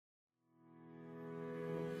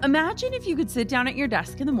Imagine if you could sit down at your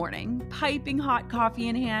desk in the morning, piping hot coffee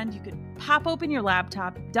in hand. You could pop open your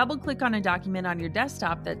laptop, double click on a document on your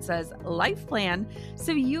desktop that says Life Plan,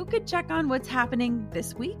 so you could check on what's happening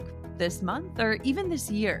this week, this month, or even this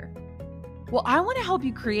year. Well, I want to help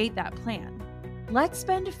you create that plan. Let's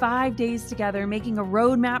spend 5 days together making a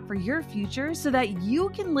roadmap for your future so that you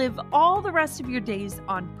can live all the rest of your days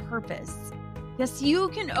on purpose. Yes, you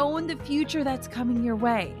can own the future that's coming your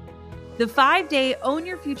way. The 5-day Own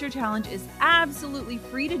Your Future Challenge is absolutely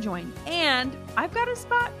free to join, and I've got a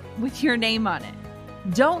spot with your name on it.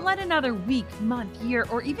 Don't let another week, month, year,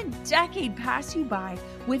 or even decade pass you by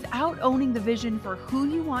without owning the vision for who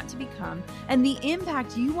you want to become and the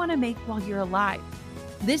impact you want to make while you're alive.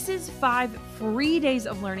 This is 5 free days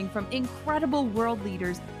of learning from incredible world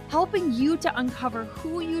leaders, helping you to uncover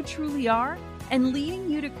who you truly are and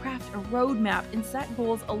leading you to craft a roadmap and set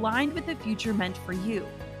goals aligned with the future meant for you.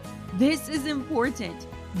 This is important.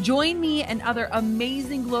 Join me and other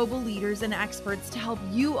amazing global leaders and experts to help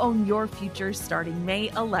you own your future starting May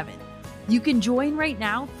 11th. You can join right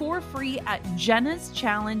now for free at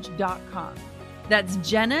jennaschallenge.com. That's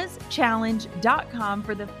jennaschallenge.com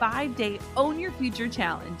for the 5-day Own Your Future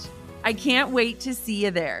Challenge. I can't wait to see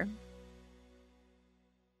you there.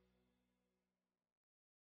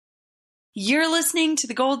 You're listening to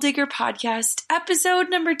the Goal Digger Podcast, episode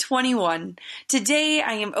number 21. Today,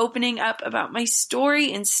 I am opening up about my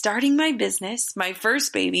story in starting my business, my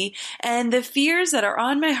first baby, and the fears that are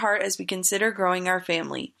on my heart as we consider growing our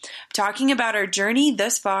family. I'm talking about our journey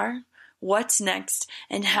thus far, what's next,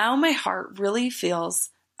 and how my heart really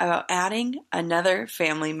feels about adding another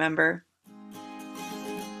family member.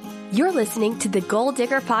 You're listening to the Goal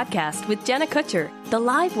Digger Podcast with Jenna Kutcher, the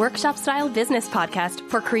live workshop-style business podcast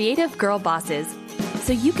for creative girl bosses.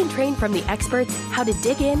 So you can train from the experts how to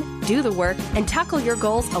dig in, do the work, and tackle your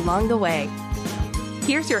goals along the way.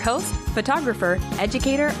 Here's your host, photographer,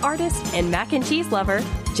 educator, artist, and mac and cheese lover,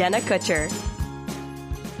 Jenna Kutcher.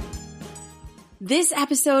 This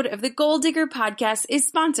episode of the Goal Digger Podcast is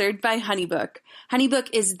sponsored by HoneyBook. HoneyBook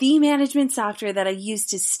is the management software that I use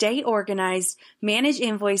to stay organized, manage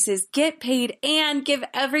invoices, get paid, and give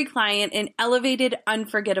every client an elevated,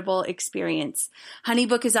 unforgettable experience.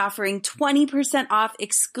 HoneyBook is offering 20% off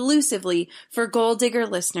exclusively for Goal Digger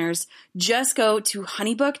listeners. Just go to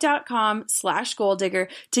honeybook.com/goaldigger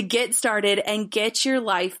to get started and get your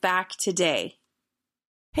life back today.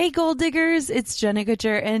 Hey Goal Diggers, it's Jenna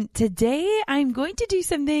Kutcher, and today I'm going to do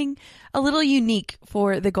something a little unique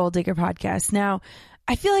for the Goal Digger Podcast. Now,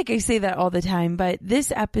 I feel like I say that all the time, but this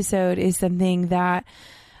episode is something that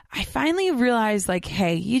I finally realized, like,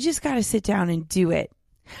 hey, you just got to sit down and do it.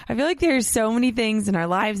 I feel like there's so many things in our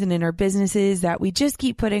lives and in our businesses that we just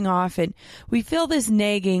keep putting off, and we feel this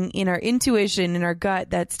nagging in our intuition, in our gut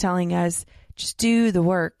that's telling us, just do the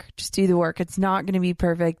work. Just do the work. It's not going to be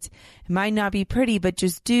perfect. It might not be pretty, but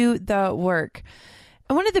just do the work.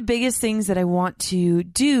 And one of the biggest things that I want to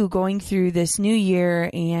do going through this new year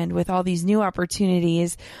and with all these new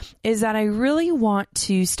opportunities is that I really want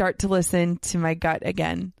to start to listen to my gut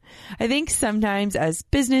again. I think sometimes as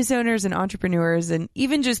business owners and entrepreneurs and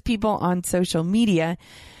even just people on social media,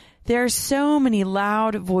 there are so many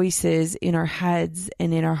loud voices in our heads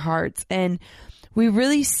and in our hearts, and we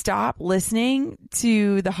really stop listening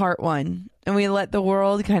to the heart one, and we let the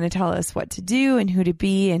world kind of tell us what to do and who to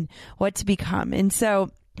be and what to become. And so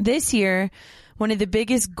this year, one of the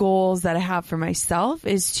biggest goals that I have for myself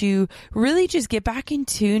is to really just get back in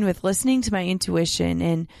tune with listening to my intuition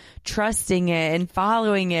and trusting it and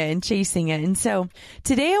following it and chasing it. And so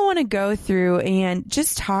today I want to go through and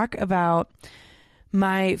just talk about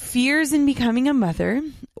my fears in becoming a mother,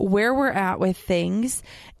 where we're at with things,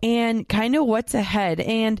 and kind of what's ahead.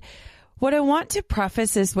 And what I want to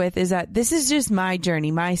preface this with is that this is just my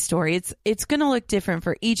journey, my story. It's going to look different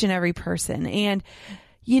for each and every person. And,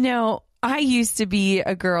 you know, I used to be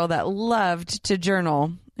a girl that loved to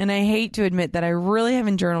journal. And I hate to admit that I really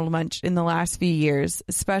haven't journaled much in the last few years,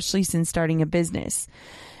 especially since starting a business.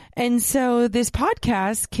 And so this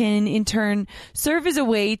podcast can in turn serve as a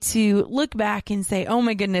way to look back and say, oh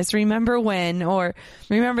my goodness, remember when, or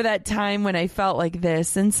remember that time when I felt like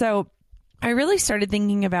this. And so I really started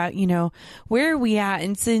thinking about, you know, where are we at?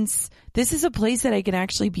 And since this is a place that I can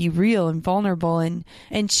actually be real and vulnerable and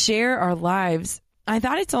share our lives, I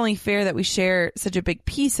thought it's only fair that we share such a big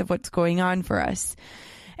piece of what's going on for us.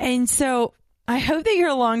 And so I hope that you're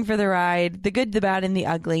along for the ride, the good, the bad, and the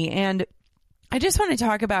ugly. And I just want to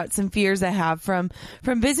talk about some fears I have from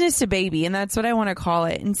business to baby, and that's what I want to call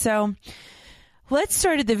it. And so let's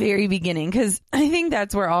start at the very beginning, because I think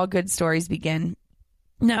that's where all good stories begin.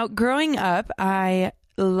 Now, growing up, I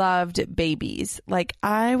loved babies. Like,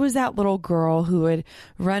 I was that little girl who would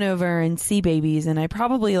run over and see babies, and I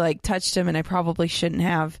probably like touched them and I probably shouldn't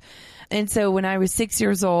have. And so when I was 6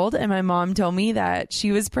 years old and my mom told me that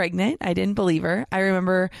she was pregnant, I didn't believe her. I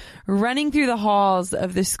remember running through the halls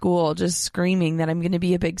of the school just screaming that I'm going to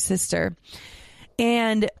be a big sister.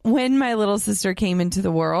 And when my little sister came into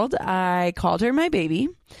the world, I called her my baby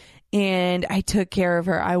and I took care of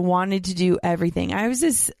her. I wanted to do everything. I was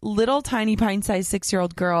this little tiny pint-sized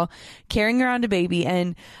 6-year-old girl carrying around a baby,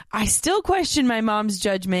 and I still question my mom's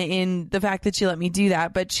judgment in the fact that she let me do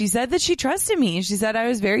that, but she said that she trusted me. She said I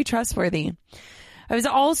was very trustworthy. I was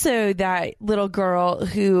also that little girl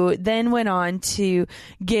who then went on to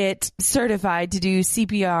get certified to do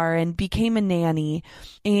CPR and became a nanny.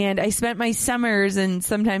 And I spent my summers and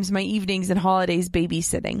sometimes my evenings and holidays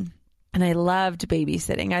babysitting. And I loved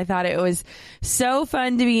babysitting. I thought it was so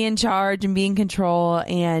fun to be in charge and be in control.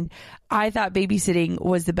 And I thought babysitting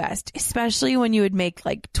was the best, especially when you would make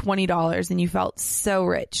like $20 and you felt so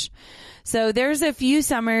rich. So there's a few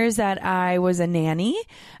summers that I was a nanny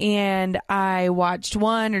and I watched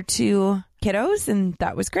 1 or 2 kiddos, and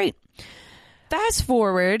that was great. Fast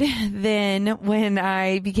forward then when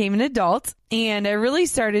I became an adult and I really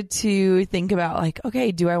started to think about like,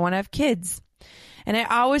 okay, do I want to have kids? And I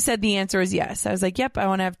always said the answer was yes. I was like, yep, I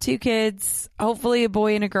want to have 2 kids, hopefully a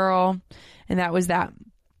boy and a girl. And that was that.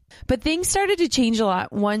 But things started to change a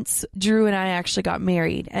lot once Drew and I actually got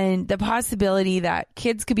married, and the possibility that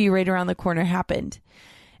kids could be right around the corner happened.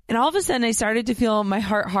 And all of a sudden I started to feel my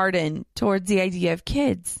heart harden towards the idea of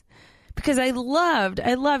kids, because I loved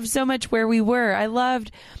so much where we were. I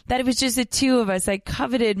loved that it was just the 2 of us. I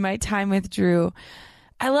coveted my time with Drew.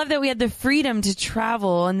 I love that we had the freedom to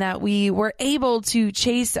travel and that we were able to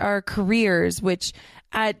chase our careers, which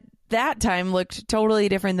at that time looked totally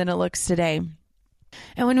different than it looks today.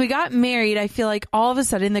 And when we got married, I feel like all of a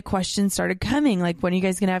sudden the questions started coming, like, when are you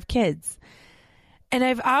guys going to have kids? And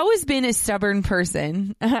I've always been a stubborn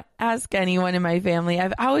person. Ask anyone in my family.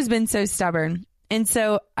 I've always been so stubborn. And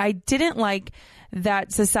so I didn't like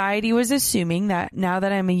that society was assuming that now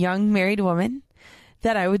that I'm a young married woman,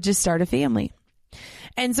 that I would just start a family.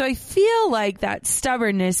 And so I feel like that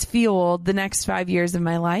stubbornness fueled the next 5 years of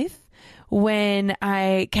my life when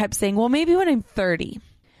I kept saying, well, maybe when I'm 30,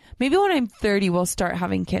 we'll start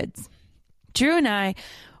having kids. Drew and I,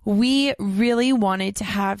 we really wanted to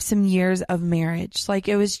have some years of marriage. Like,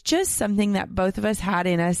 it was just something that both of us had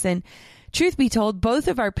in us. And truth be told, both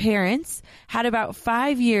of our parents had about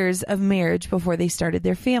 5 years of marriage before they started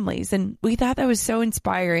their families. And we thought that was so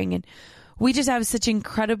inspiring. And we just have such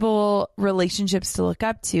incredible relationships to look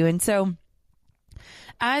up to. And so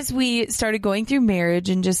as we started going through marriage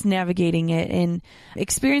and just navigating it and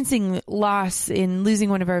experiencing loss in losing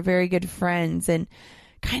one of our very good friends and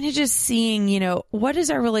kind of just seeing, what does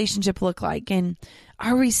our relationship look like? And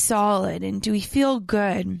are we solid? And do we feel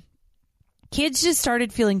good? Kids just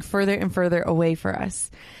started feeling further and further away for us.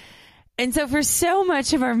 And so for so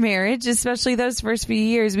much of our marriage, especially those first few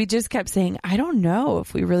years, we just kept saying, I don't know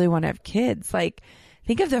if we really want to have kids. Like,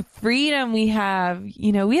 think of the freedom we have.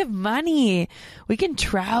 We have money. We can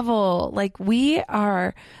travel. Like, we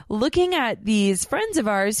are looking at these friends of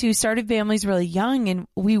ours who started families really young, and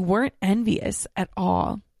we weren't envious at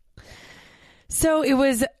all. So it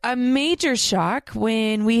was a major shock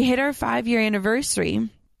when we hit our 5-year anniversary.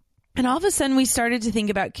 And all of a sudden we started to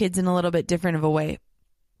think about kids in a little bit different of a way.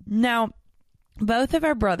 Now, both of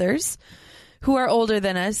our brothers who are older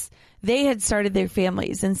than us, they had started their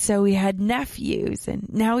families. And so we had nephews,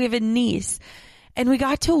 and now we have a niece, and we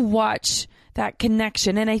got to watch that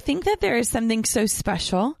connection. And I think that there is something so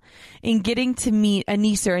special in getting to meet a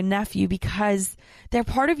niece or a nephew because they're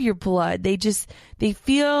part of your blood. They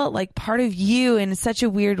feel like part of you in such a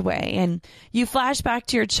weird way. And you flash back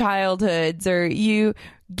to your childhoods, or you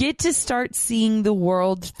get to start seeing the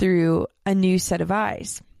world through a new set of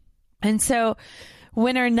eyes. And so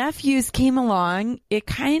when our nephews came along, it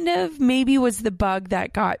kind of maybe was the bug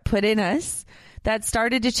that got put in us that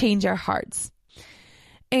started to change our hearts.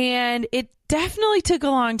 And it definitely took a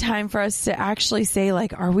long time for us to actually say,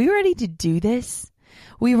 like, are we ready to do this?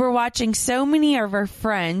 We were watching so many of our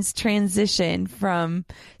friends transition from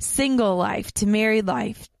single life to married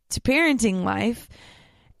life to parenting life.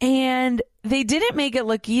 And they didn't make it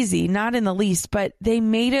look easy, not in the least, but they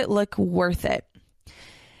made it look worth it.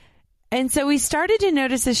 And so we started to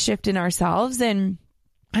notice a shift in ourselves. And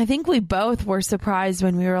I think we both were surprised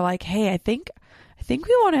when we were like, hey, I think we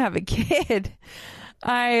want to have a kid.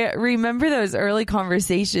 I remember those early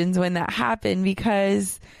conversations when that happened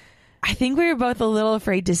because I think we were both a little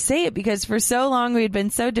afraid to say it because for so long we had been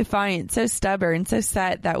so defiant, so stubborn, so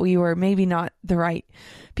set that we were maybe not the right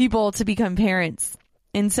people to become parents.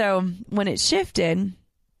 And so when it shifted,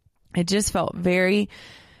 it just felt very,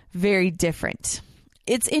 very different.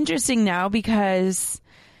 It's interesting now because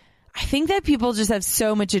I think that people just have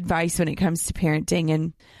so much advice when it comes to parenting.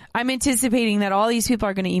 And I'm anticipating that all these people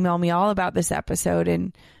are going to email me all about this episode.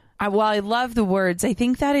 And while I love the words, I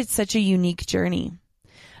think that it's such a unique journey.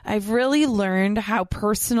 I've really learned how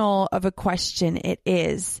personal of a question it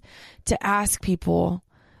is to ask people,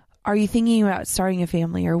 are you thinking about starting a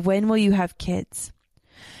family, or when will you have kids?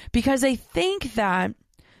 Because I think that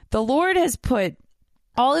the Lord has put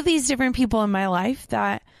all of these different people in my life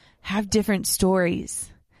that have different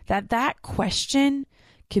stories, that question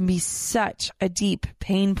can be such a deep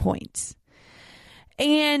pain point.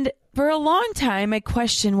 And for a long time, I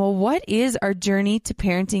questioned, well, what is our journey to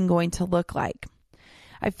parenting going to look like?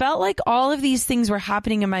 I felt like all of these things were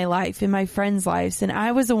happening in my life, in my friends' lives, and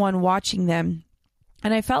I was the one watching them.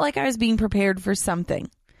 And I felt like I was being prepared for something.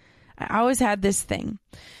 I always had this thing.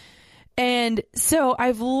 And so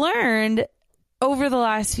I've learned over the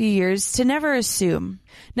last few years to never assume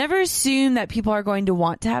that people are going to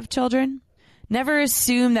want to have children. Never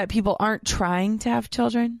assume that people aren't trying to have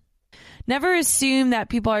children. Never assume that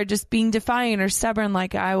people are just being defiant or stubborn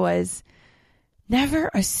like I was. Never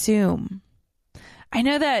assume. I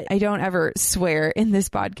know that I don't ever swear in this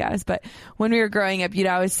podcast, but when we were growing up, you'd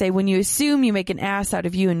always say, when you assume, you make an ass out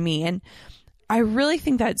of you and me. And I really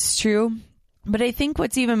think that's true. But I think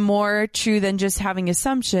what's even more true than just having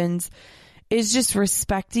assumptions is just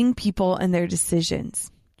respecting people and their decisions.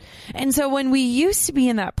 And so when we used to be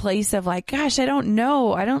in that place of like, gosh, I don't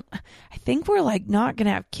know. I think we're like not going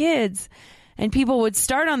to have kids. And people would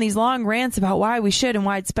start on these long rants about why we should and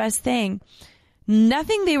why it's the best thing.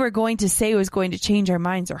 Nothing they were going to say was going to change our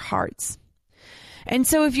minds or hearts. And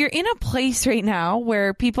so if you're in a place right now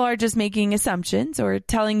where people are just making assumptions or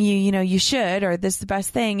telling you, you know, you should, or this is the best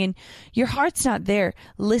thing, and your heart's not there,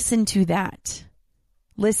 listen to that.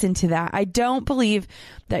 Listen to that. I don't believe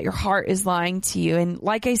that your heart is lying to you. And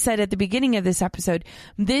like I said at the beginning of this episode,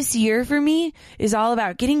 this year for me is all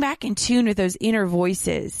about getting back in tune with those inner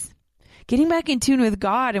voices, getting back in tune with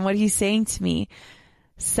God and what He's saying to me,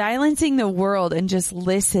 silencing the world and just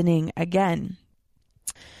listening again.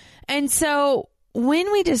 And so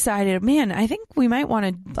when we decided, man, I think we might want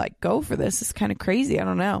to like go for this. It's kind of crazy. I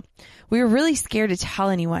don't know. We were really scared to tell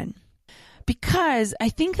anyone because I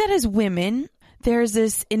think that as women, there's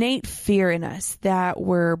this innate fear in us that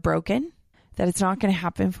we're broken, that it's not going to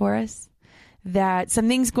happen for us, that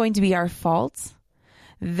something's going to be our fault,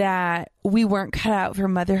 that we weren't cut out for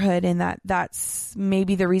motherhood, and that's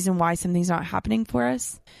maybe the reason why something's not happening for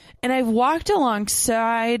us. And I've walked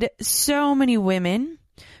alongside so many women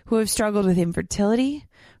who have struggled with infertility,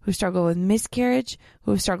 who have struggled with miscarriage,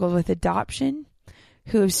 who have struggled with adoption,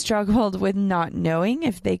 who have struggled with not knowing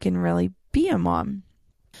if they can really be a mom.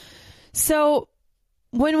 So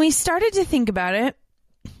when we started to think about it,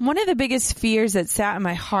 one of the biggest fears that sat in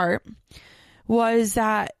my heart was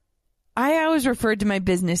that I always referred to my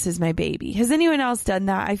business as my baby. Has anyone else done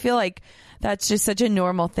that? I feel like that's just such a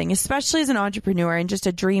normal thing, especially as an entrepreneur and just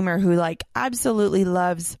a dreamer who like absolutely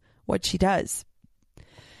loves what she does.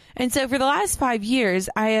 And so for the last 5 years,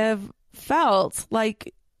 I have felt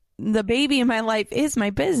like the baby in my life is my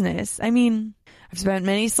business. I mean, I've spent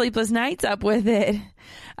many sleepless nights up with it.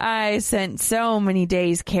 I spent so many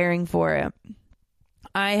days caring for it.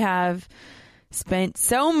 I have spent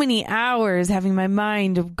so many hours having my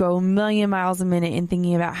mind go a million miles a minute and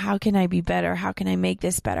thinking about how can I be better? How can I make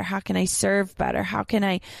this better? How can I serve better? How can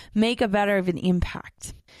I make a better of an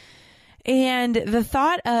impact? And the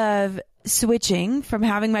thought of switching from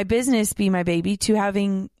having my business be my baby to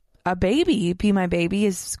having a baby be my baby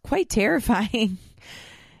is quite terrifying.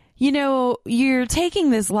 You know, you're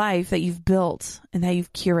taking this life that you've built and that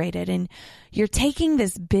you've curated, and you're taking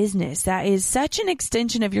this business that is such an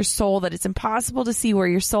extension of your soul that it's impossible to see where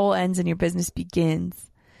your soul ends and your business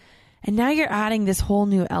begins. And now you're adding this whole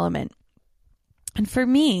new element. And for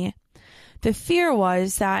me, the fear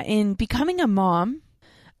was that in becoming a mom,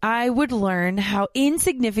 I would learn how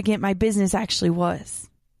insignificant my business actually was.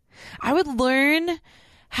 I would learn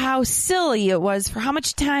how silly it was for how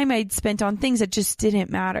much time I'd spent on things that just didn't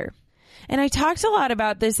matter. And I talked a lot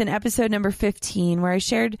about this in episode number 15, where I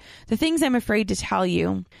shared the things I'm afraid to tell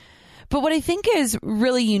you. But what I think is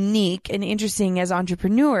really unique and interesting as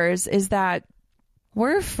entrepreneurs is that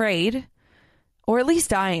we're afraid, or at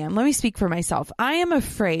least I am. Let me speak for myself. I am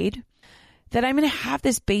afraid that I'm going to have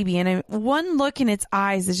this baby, and one look in its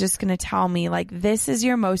eyes is just going to tell me, like, this is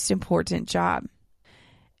your most important job.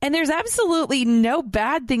 And there's absolutely no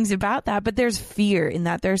bad things about that, but there's fear in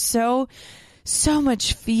that. There's so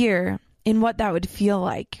much fear in what that would feel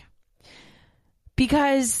like.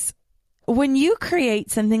 Because when you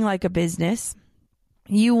create something like a business,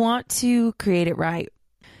 you want to create it right.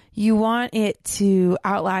 You want it to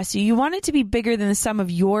outlast you. You want it to be bigger than the sum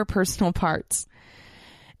of your personal parts.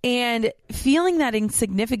 And feeling that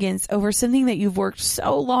insignificance over something that you've worked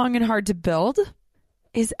so long and hard to build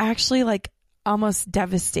is actually like almost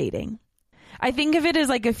devastating. I think of it as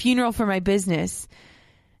like a funeral for my business.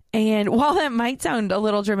 And while that might sound a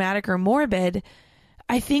little dramatic or morbid,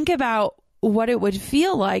 I think about what it would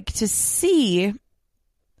feel like to see,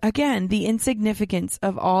 again, the insignificance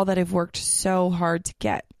of all that I've worked so hard to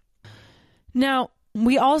get. Now,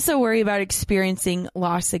 we also worry about experiencing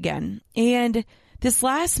loss again. And this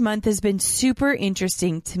last month has been super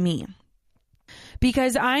interesting to me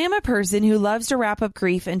because I am a person who loves to wrap up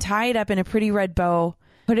grief and tie it up in a pretty red bow,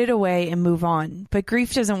 put it away and move on. But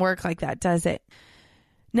grief doesn't work like that, does it?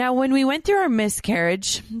 Now, when we went through our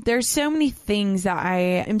miscarriage, there's so many things that I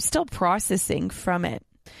am still processing from it.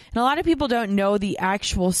 And a lot of people don't know the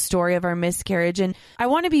actual story of our miscarriage. And I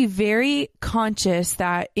want to be very conscious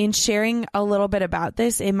that in sharing a little bit about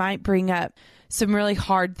this, it might bring up some really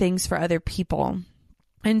hard things for other people.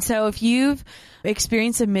 And so if you've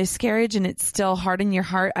experienced a miscarriage and it's still hard in your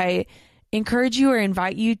heart, I encourage you or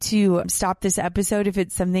invite you to stop this episode if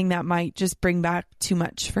it's something that might just bring back too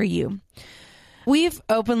much for you. We've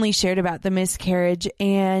openly shared about the miscarriage,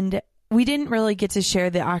 and we didn't really get to share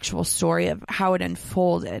the actual story of how it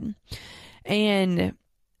unfolded. And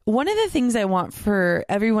one of the things I want for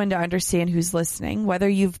everyone to understand who's listening, whether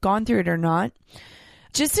you've gone through it or not,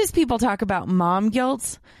 just as people talk about mom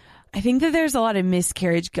guilt, I think that there's a lot of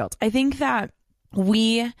miscarriage guilt. I think that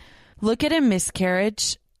we look at a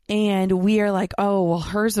miscarriage and we are like, oh, well,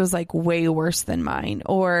 hers was like way worse than mine.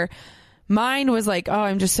 Or mine was like, oh,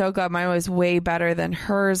 I'm just so glad mine was way better than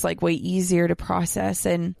hers, like way easier to process.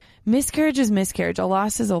 And miscarriage is miscarriage. A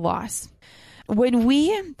loss is a loss. When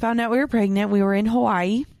we found out we were pregnant, we were in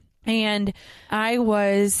Hawaii and I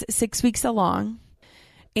was 6 weeks along.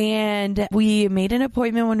 And we made an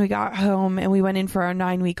appointment when we got home and we went in for our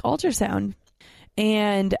 9-week ultrasound.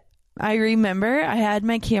 And I remember I had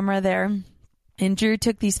my camera there and Drew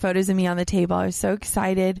took these photos of me on the table. I was so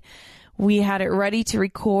excited. We had it ready to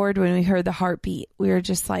record when we heard the heartbeat. We were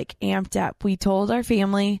just like amped up. We told our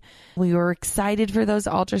family we were excited for those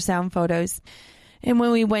ultrasound photos. And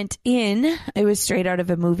when we went in, it was straight out of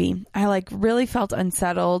a movie. I like really felt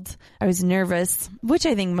unsettled. I was nervous, which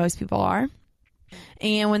I think most people are.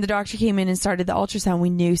 And when the doctor came in and started the ultrasound, we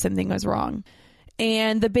knew something was wrong.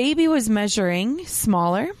 And the baby was measuring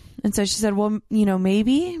smaller. And so she said, well,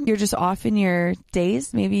 maybe you're just off in your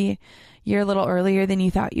days. Maybe you're a little earlier than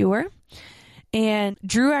you thought you were. And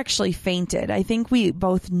Drew actually fainted. I think we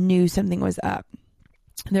both knew something was up.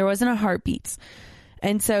 There wasn't a heartbeat.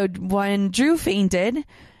 And so when Drew fainted,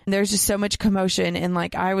 there's just so much commotion. And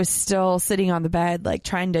like, I was still sitting on the bed, like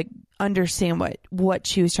trying to understand what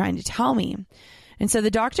she was trying to tell me. And so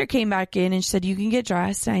the doctor came back in and she said, you can get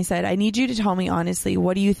dressed. And I said, I need you to tell me honestly,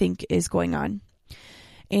 what do you think is going on?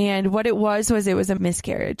 And what it was it was a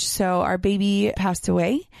miscarriage. So our baby passed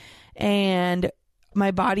away and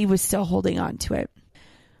my body was still holding on to it.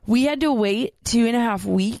 We had to wait 2.5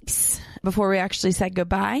 weeks before we actually said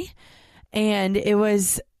goodbye. And it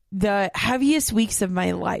was the heaviest weeks of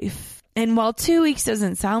my life. And while 2 weeks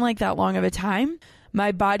doesn't sound like that long of a time,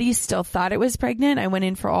 my body still thought it was pregnant. I went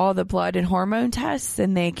in for all the blood and hormone tests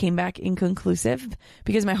and they came back inconclusive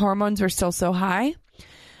because my hormones were still so high.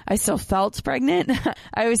 I still felt pregnant.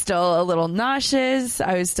 I was still a little nauseous.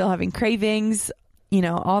 I was still having cravings,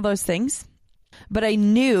 all those things. But I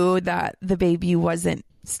knew that the baby wasn't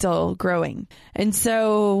still growing. And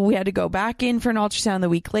so we had to go back in for an ultrasound the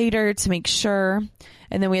week later to make sure.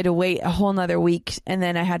 And then we had to wait a whole nother week. And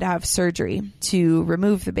then I had to have surgery to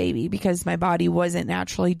remove the baby because my body wasn't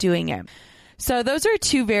naturally doing it. So those are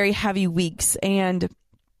 2 very heavy weeks. And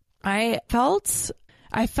I felt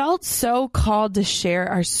so called to share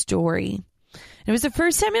our story. It was the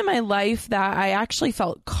first time in my life that I actually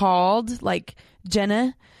felt called, like,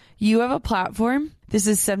 Jenna, you have a platform. This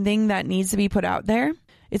is something that needs to be put out there.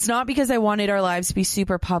 It's not because I wanted our lives to be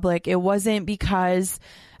super public. It wasn't because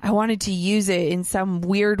I wanted to use it in some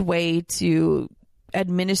weird way to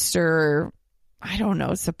administer,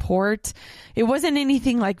 support. It wasn't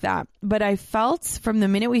anything like that. But I felt from the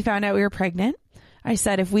minute we found out we were pregnant, I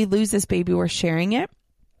said, if we lose this baby, we're sharing it.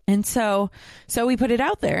 And so we put it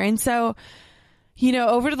out there. And so,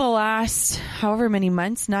 over the last however many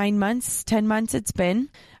months, 9 months, 10 months it's been,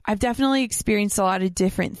 I've definitely experienced a lot of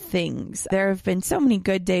different things. There have been so many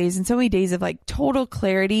good days and so many days of like total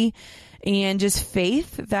clarity and just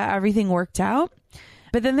faith that everything worked out.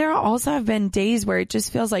 But then there also have been days where it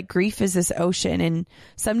just feels like grief is this ocean. And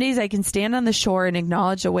some days I can stand on the shore and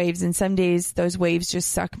acknowledge the waves. And some days those waves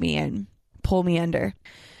just suck me in, pull me under.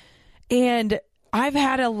 And I've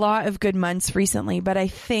had a lot of good months recently, but I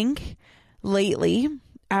think lately,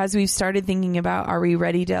 as we've started thinking about, are we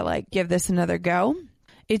ready to like give this another go?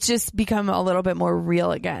 It's just become a little bit more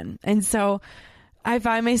real again. And so I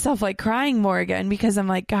find myself like crying more again because I'm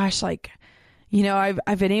like, gosh, like, you know,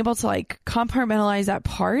 I've been able to like compartmentalize that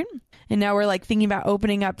part. And now we're like thinking about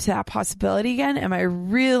opening up to that possibility again. Am I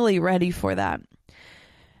really ready for that?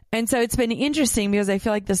 And so it's been interesting because I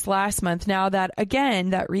feel like this last month now that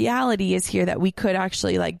again, that reality is here that we could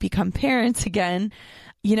actually like become parents again.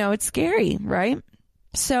 You know, it's scary, right?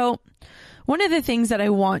 So one of the things that I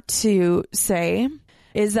want to say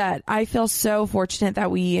is that I feel so fortunate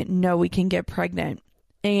that we know we can get pregnant.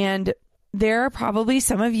 And there are probably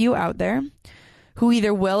some of you out there who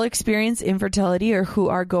either will experience infertility or who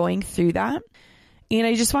are going through that. And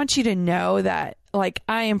I just want you to know that like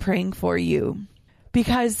I am praying for you,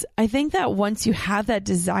 because I think that once you have that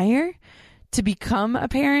desire to become a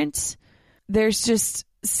parent, there's just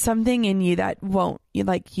something in you that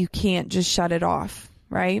you can't just shut it off,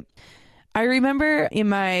 right? I remember in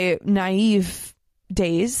my naive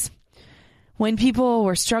days when people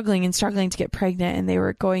were struggling to get pregnant and they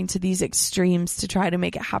were going to these extremes to try to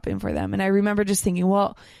make it happen for them. And I remember just thinking,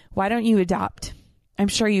 well, why don't you adopt? I'm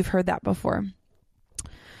sure you've heard that before.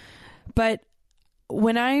 But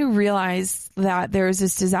when I realized that there was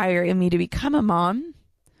this desire in me to become a mom,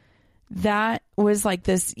 that was like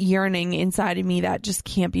this yearning inside of me that just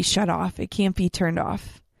can't be shut off. It can't be turned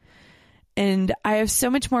off. And I have so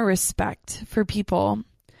much more respect for people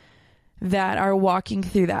that are walking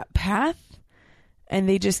through that path and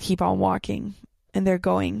they just keep on walking and they're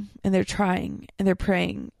going and they're trying and they're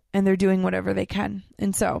praying and they're doing whatever they can.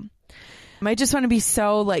 And so I just want to be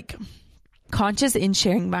so like conscious in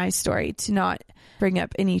sharing my story to not bring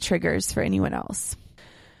up any triggers for anyone else.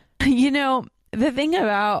 You know, the thing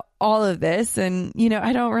about all of this, and, you know,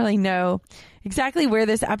 I don't really know exactly where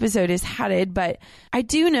this episode is headed, but I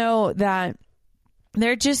do know that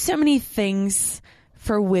there are just so many things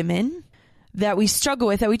for women that we struggle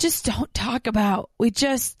with that we just don't talk about. We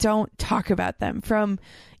just don't talk about them, from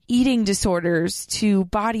eating disorders to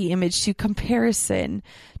body image, to comparison,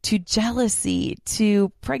 to jealousy,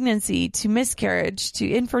 to pregnancy, to miscarriage, to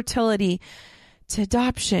infertility, to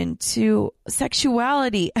adoption, to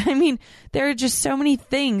sexuality. I mean, there are just so many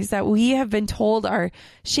things that we have been told are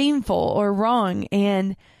shameful or wrong.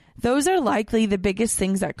 And those are likely the biggest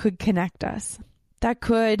things that could connect us, that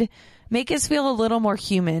could make us feel a little more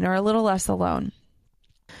human or a little less alone.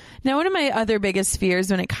 Now, one of my other biggest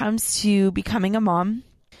fears when it comes to becoming a mom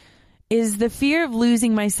is the fear of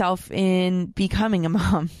losing myself in becoming a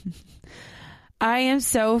mom. I am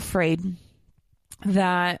so afraid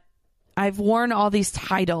that I've worn all these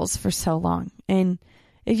titles for so long. And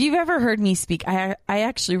if you've ever heard me speak, I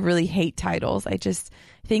actually really hate titles. I just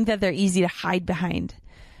think that they're easy to hide behind.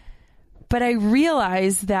 But I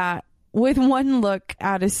realize that with one look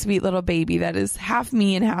at a sweet little baby that is half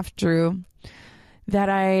me and half Drew, that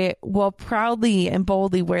I will proudly and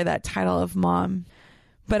boldly wear that title of mom.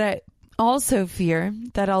 But I also fear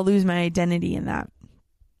that I'll lose my identity in that.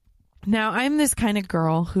 Now, I'm this kind of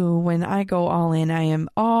girl who, when I go all in, I am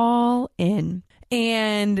all in.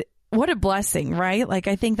 And what a blessing, right? Like,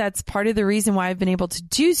 I think that's part of the reason why I've been able to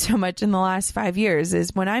do so much in the last 5 years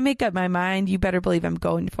is when I make up my mind, you better believe I'm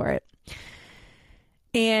going for it.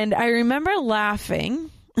 And I remember laughing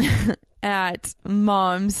at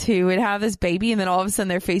moms who would have this baby and then all of a sudden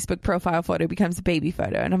their Facebook profile photo becomes a baby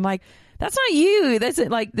photo. And I'm like, that's not you. That's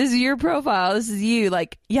it. Like, this is your profile. This is you.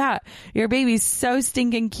 Like, yeah, your baby's so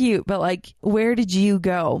stinking cute, but like, where did you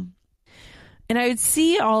go? And I would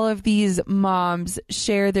see all of these moms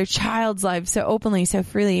share their child's lives so openly, so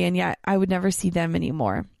freely, and yet I would never see them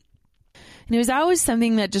anymore. And it was always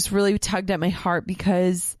something that just really tugged at my heart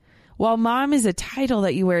because while mom is a title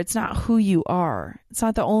that you wear, it's not who you are. It's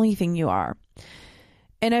not the only thing you are.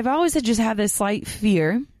 And I've always just had this slight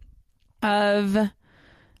fear of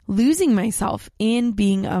losing myself in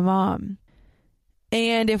being a mom.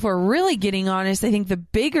 And if we're really getting honest, I think the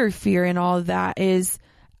bigger fear in all of that is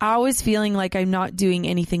always feeling like I'm not doing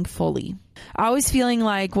anything fully. Always feeling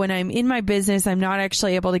like when I'm in my business, I'm not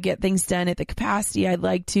actually able to get things done at the capacity I'd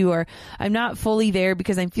like to, or I'm not fully there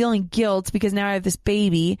because I'm feeling guilt because now I have this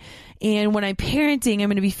baby. And when I'm parenting, I'm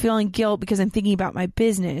going to be feeling guilt because I'm thinking about my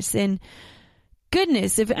business. And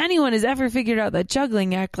goodness, if anyone has ever figured out that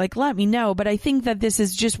juggling act, like, let me know. But I think that this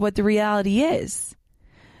is just what the reality is.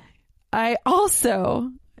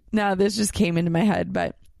 Now this just came into my head,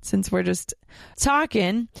 but since we're just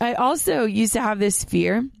talking, I also used to have this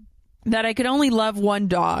fear that I could only love one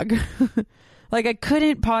dog. Like I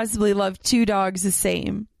couldn't possibly love two dogs the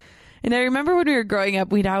same. And I remember when we were growing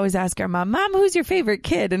up, we'd always ask our mom, who's your favorite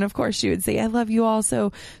kid? And of course she would say, I love you all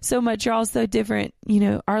so much. You're all so different.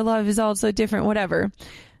 Our love is all so different, whatever.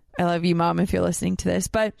 I love you, Mom, if you're listening to this.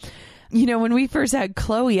 But, when we first had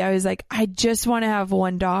Chloe, I was like, I just want to have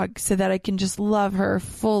one dog so that I can just love her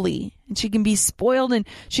fully. And she can be spoiled and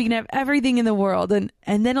she can have everything in the world. And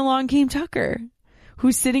then along came Tucker,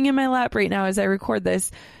 who's sitting in my lap right now as I record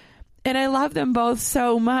this. And I love them both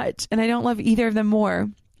so much. And I don't love either of them more.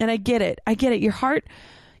 And I get it. Your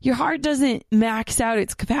heart doesn't max out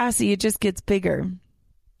its capacity. It just gets bigger.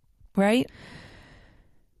 Right?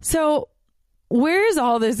 So where is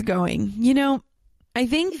all this going? I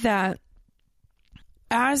think that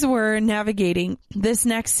as we're navigating this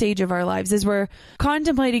next stage of our lives, as we're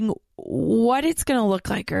contemplating what it's going to look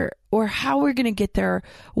like or how we're going to get there,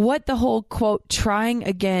 what the whole quote, trying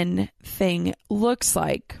again thing looks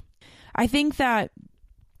like, I think that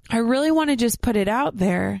I really want to just put it out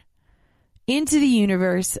there into the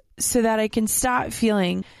universe so that I can stop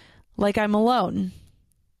feeling like I'm alone.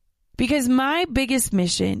 Because my biggest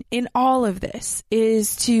mission in all of this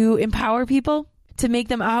is to empower people, to make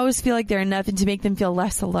them always feel like they're enough and to make them feel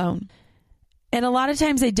less alone. And a lot of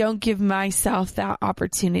times I don't give myself that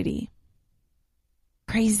opportunity.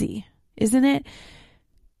 Crazy, isn't it?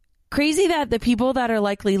 Crazy that the people that are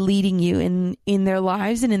likely leading you in their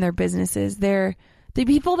lives and in their businesses, they're the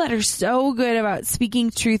people that are so good about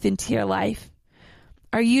speaking truth into your life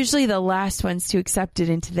are usually the last ones to accept it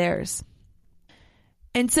into theirs.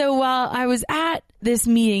 And so while I was at this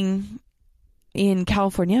meeting in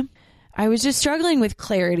California, I was just struggling with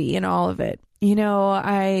clarity in all of it.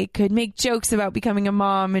 I could make jokes about becoming a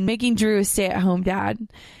mom and making Drew a stay-at-home dad.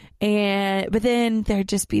 But then there'd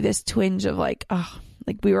just be this twinge of like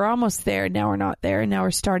we were almost there, now we're not there, and now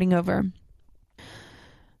we're starting over.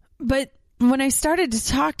 But when I started to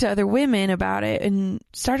talk to other women about it and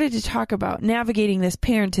started to talk about navigating this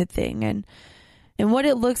parenthood thing and what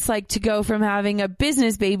it looks like to go from having a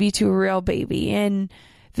business baby to a real baby and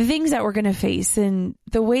the things that we're going to face and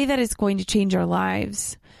the way that it's going to change our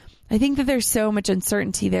lives, I think that there's so much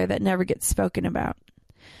uncertainty there that never gets spoken about.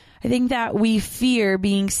 I think that we fear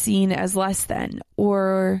being seen as less than,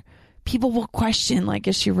 or people will question, like,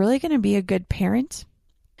 is she really going to be a good parent?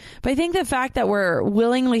 But I think the fact that we're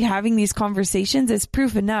willingly having these conversations is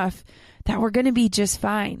proof enough that we're going to be just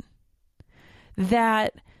fine.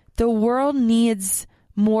 That the world needs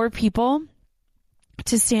more people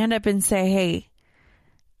to stand up and say, hey,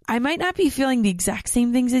 I might not be feeling the exact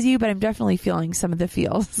same things as you, but I'm definitely feeling some of the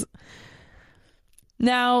feels.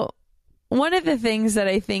 Now, one of the things that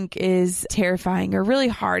I think is terrifying or really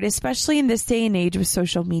hard, especially in this day and age with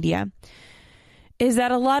social media, is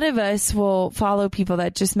that a lot of us will follow people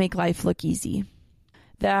that just make life look easy,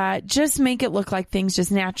 that just make it look like things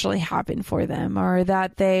just naturally happen for them, or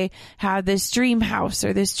that they have this dream house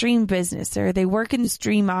or this dream business, or they work in this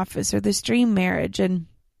dream office or this dream marriage. And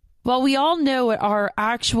while we all know what our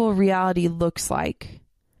actual reality looks like,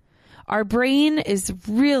 our brain is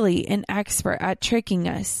really an expert at tricking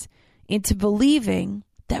us into believing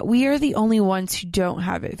that we are the only ones who don't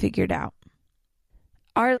have it figured out.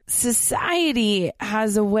 Our society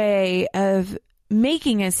has a way of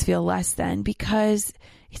making us feel less than because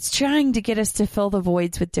it's trying to get us to fill the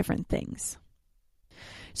voids with different things.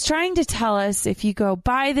 It's trying to tell us if you go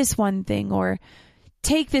buy this one thing or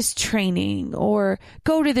take this training or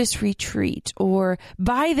go to this retreat or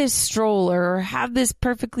buy this stroller or have this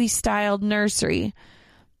perfectly styled nursery,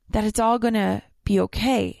 that it's all going to be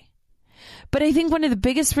okay. But I think one of the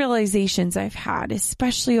biggest realizations I've had,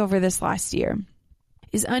 especially over this last year,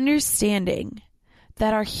 is understanding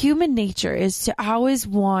that our human nature is to always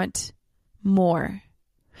want more,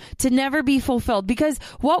 to never be fulfilled. Because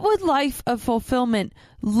what would life of fulfillment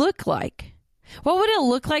look like? What would it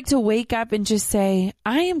look like to wake up and just say,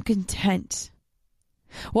 I am content?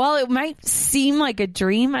 While it might seem like a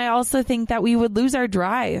dream, I also think that we would lose our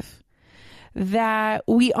drive, that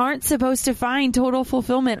we aren't supposed to find total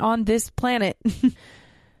fulfillment on this planet.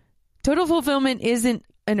 Total fulfillment isn't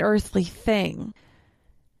an earthly thing.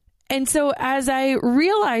 And so as I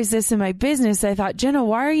realized this in my business, I thought, Jenna,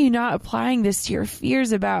 why are you not applying this to your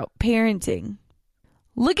fears about parenting?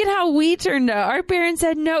 Look at how we turned out. Our parents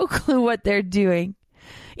had no clue what they're doing.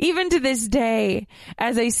 Even to this day,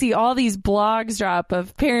 as I see all these blogs drop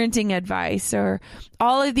of parenting advice or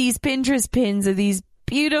all of these Pinterest pins of these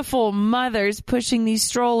beautiful mothers pushing these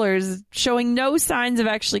strollers, showing no signs of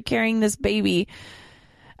actually carrying this baby,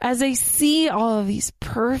 as I see all of these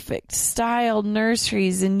perfect styled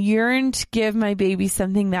nurseries and yearn to give my baby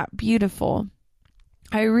something that beautiful,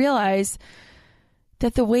 I realize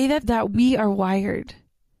that the way that we are wired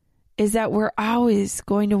is that we're always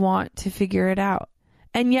going to want to figure it out.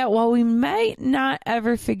 And yet, while we might not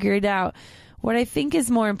ever figure it out, what I think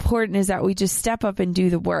is more important is that we just step up and do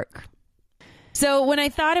the work. So when I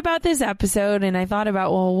thought about this episode and I thought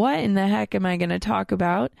about, well, what in the heck am I going to talk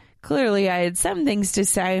about? Clearly, I had some things to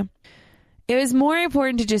say. It was more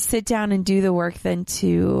important to just sit down and do the work than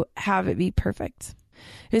to have it be perfect.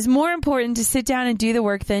 It was more important to sit down and do the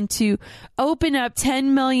work than to open up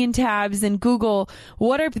 10 million tabs and Google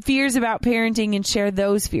what are fears about parenting and share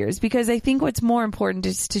those fears. Because I think what's more important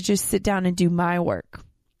is to just sit down and do my work.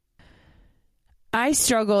 I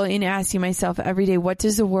struggle in asking myself every day, what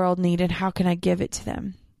does the world need and how can I give it to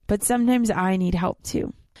them? But sometimes I need help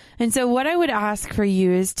too. And so what I would ask for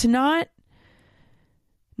you is to not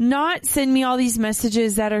send me all these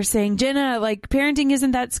messages that are saying, Jenna, like parenting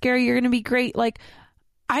isn't that scary. You're going to be great. Like,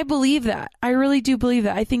 I believe that. I really do believe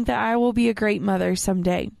that. I think that I will be a great mother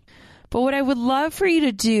someday. But what I would love for you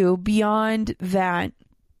to do beyond that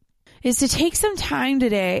is to take some time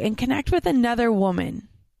today and connect with another woman.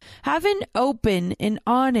 Have an open and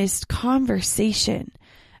honest conversation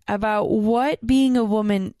about what being a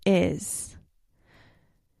woman is.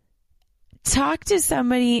 Talk to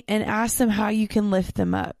somebody and ask them how you can lift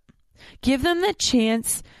them up. Give them the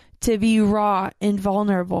chance to be raw and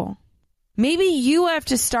vulnerable. Maybe you have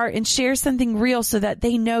to start and share something real so that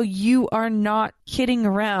they know you are not kidding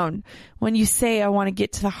around when you say, I want to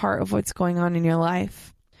get to the heart of what's going on in your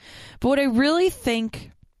life. But what I really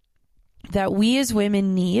think that we as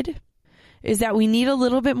women need is that we need a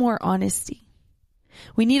little bit more honesty.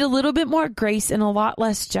 We need a little bit more grace and a lot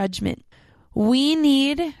less judgment. We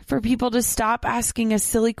need for people to stop asking us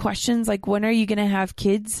silly questions like, when are you going to have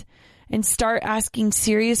kids? And start asking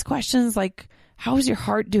serious questions like, how is your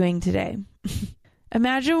heart doing today?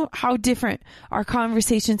 Imagine how different our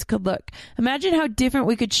conversations could look. Imagine how different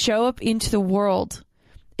we could show up into the world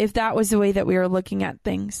if that was the way that we were looking at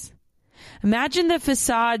things. Imagine the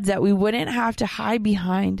facades that we wouldn't have to hide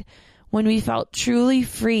behind when we felt truly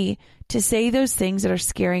free to say those things that are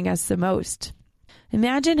scaring us the most.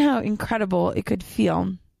 Imagine how incredible it could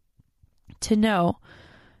feel to know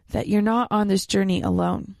that you're not on this journey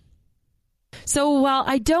alone. So while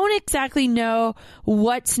I don't exactly know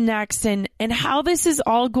what's next and how this is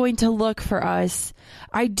all going to look for us,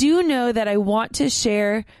 I do know that I want to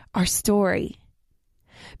share our story.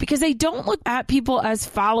 Because I don't look at people as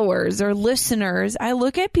followers or listeners. I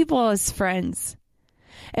look at people as friends.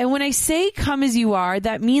 And when I say come as you are,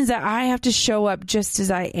 that means that I have to show up just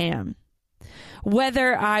as I am.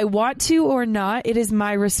 Whether I want to or not, it is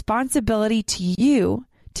my responsibility to you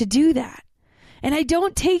to do that. And I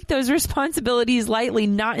don't take those responsibilities lightly,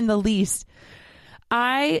 not in the least.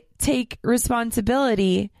 I take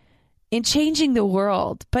responsibility in changing the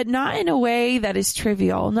world, but not in a way that is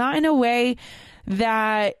trivial, not in a way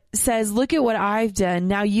that says, look at what I've done,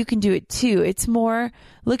 now you can do it too. It's more,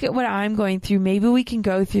 look at what I'm going through. Maybe we can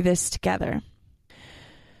go through this together.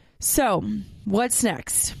 So, what's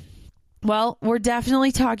next? Well, we're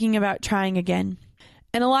definitely talking about trying again.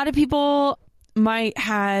 And a lot of people might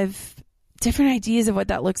have different ideas of what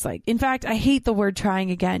that looks like. In fact, I hate the word trying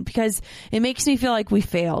again because it makes me feel like we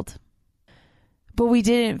failed. But we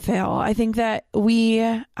didn't fail. I think that we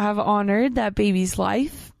have honored that baby's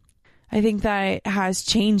life. I think that it has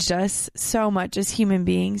changed us so much as human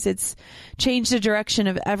beings. It's changed the direction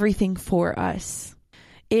of everything for us.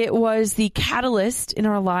 It was the catalyst in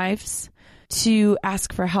our lives to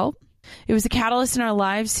ask for help. It was the catalyst in our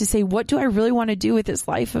lives to say, what do I really want to do with this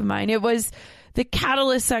life of mine? It was the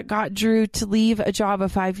catalyst that got Drew to leave a job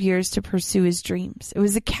of 5 years to pursue his dreams. It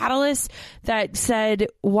was the catalyst that said,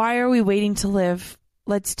 why are we waiting to live?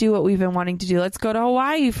 Let's do what we've been wanting to do. Let's go to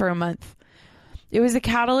Hawaii for a month. It was a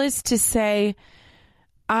catalyst to say,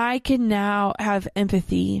 I can now have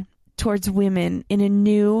empathy towards women in a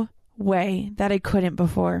new way that I couldn't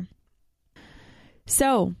before.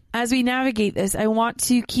 So, as we navigate this, I want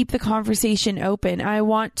to keep the conversation open. I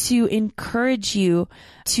want to encourage you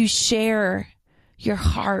to share your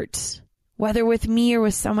heart, whether with me or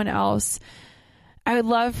with someone else. I would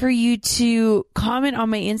love for you to comment on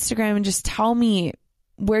my Instagram and just tell me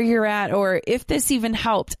where you're at, or if this even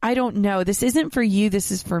helped. I don't know. This isn't for you.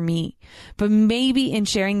 This is for me. But maybe in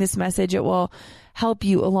sharing this message, it will help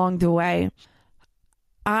you along the way.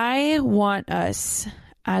 I want us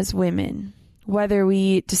as women, whether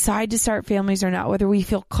we decide to start families or not, whether we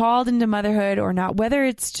feel called into motherhood or not, whether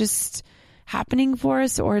it's just happening for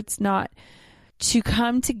us or it's not, to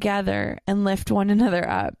come together and lift one another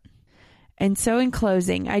up. And so in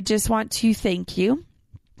closing, I just want to thank you.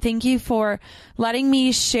 Thank you for letting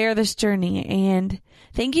me share this journey, and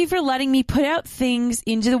thank you for letting me put out things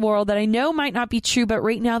into the world that I know might not be true, but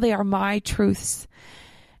right now they are my truths.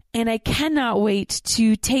 And I cannot wait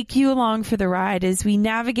to take you along for the ride as we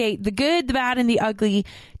navigate the good, the bad, and the ugly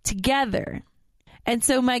together. And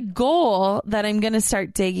so my goal that I'm going to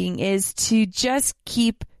start digging is to just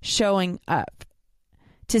keep showing up,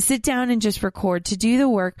 to sit down and just record, to do the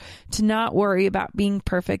work, to not worry about being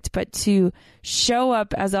perfect, but to show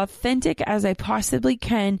up as authentic as I possibly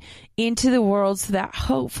can into the world so that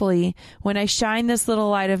hopefully when I shine this little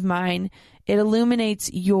light of mine, it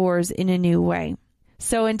illuminates yours in a new way.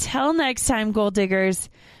 So until next time, goal diggers,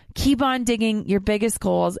 keep on digging your biggest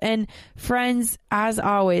goals. And friends, as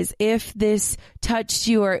always, if this touched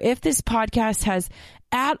you or if this podcast has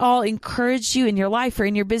at all encouraged you in your life or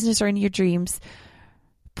in your business or in your dreams,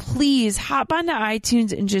 please hop onto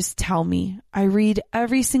iTunes and just tell me. I read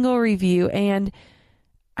every single review, and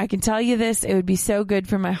I can tell you this, it would be so good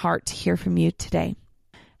for my heart to hear from you today.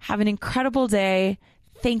 Have an incredible day.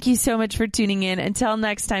 Thank you so much for tuning in. Until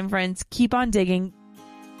next time, friends, keep on digging.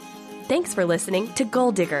 Thanks for listening to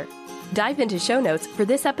Goal Digger. Dive into show notes for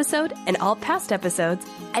this episode and all past episodes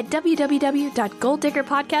at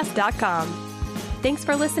www.goaldiggerpodcast.com. Thanks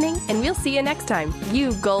for listening, and we'll see you next time.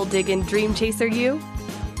 You goal-digging dream chaser, you.